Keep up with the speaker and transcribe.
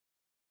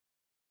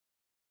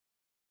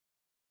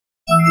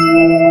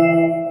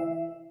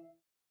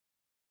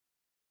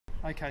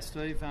Okay,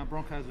 Steve.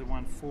 Broncos have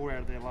lost 4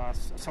 out of their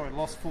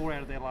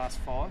last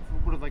 5.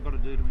 What have they got to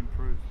do to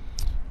improve?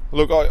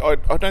 Look, I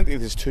don't think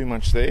there's too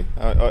much there.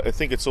 I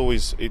think it's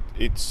always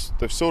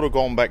they've sort of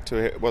gone back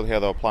to how they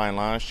were playing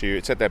last year.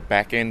 It's at that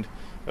back end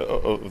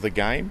of the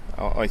game.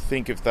 I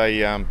think that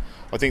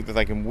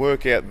they can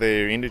work out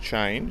their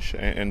interchange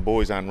and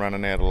boys aren't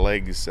running out of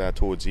legs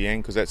towards the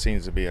end, because that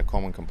seems to be a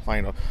common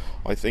complaint.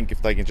 I think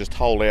if they can just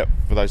hold out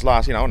for those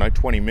last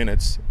 20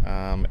 minutes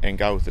and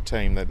go with the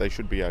team, that they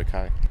should be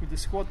okay. With the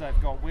squad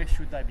they've got, where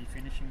should they be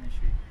finishing this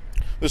year?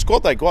 The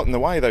squad they got and the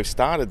way they've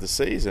started the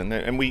season,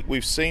 and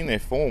we've seen their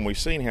form, we've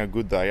seen how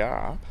good they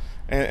are,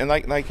 and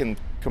they can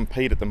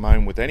compete at the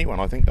moment with anyone.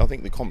 I think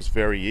the comp's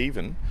very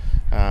even.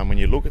 When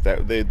you look at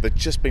that, they've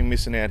just been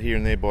missing out here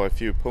and there by a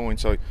few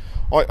points. So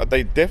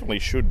they definitely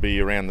should be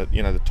around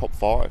the top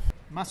 5.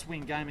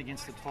 Must-win game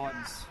against the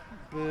Titans.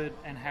 Bird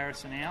and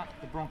Harrison out.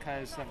 The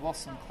Broncos have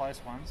lost some close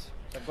ones.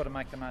 They've got to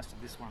make the most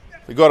of this one.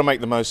 They've got to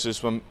make the most of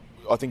this one.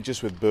 I think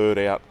just with Bird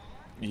out,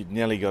 you'd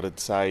nearly got to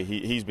say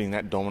he's been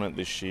that dominant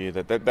this year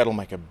that'll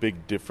make a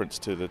big difference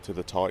to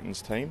the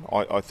Titans team.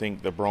 I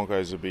think the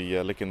Broncos will be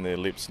licking their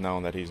lips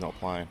knowing that he's not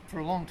playing. For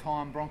a long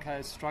time,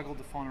 Broncos struggled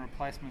to find a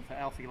replacement for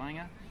Alfie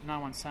Langer. No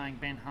one's saying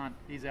Ben Hunt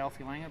is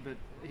Alfie Langer, but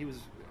he was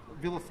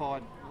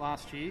vilified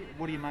last year.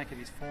 What do you make of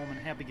his form, and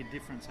how big a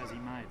difference has he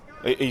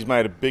made? He's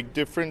made a big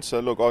difference. So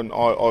look,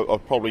 I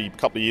probably a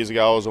couple of years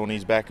ago I was on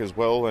his back as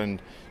well, and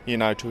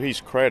to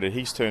his credit,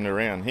 he's turned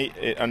around.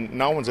 And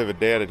no one's ever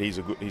doubted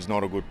he's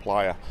not a good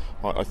player.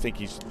 I think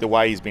the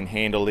way he's been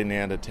handled in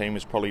and out of the team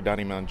has probably done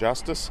him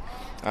injustice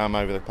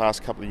over the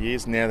past couple of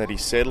years. Now that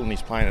he's settled and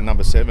he's playing at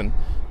number 7,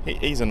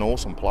 he's an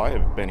awesome player,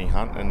 Benny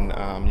Hunt,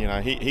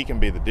 and he can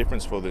be the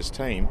difference for this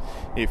team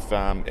if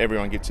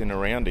everyone gets in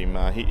around him.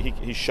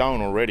 He's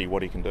shown already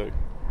what he can do.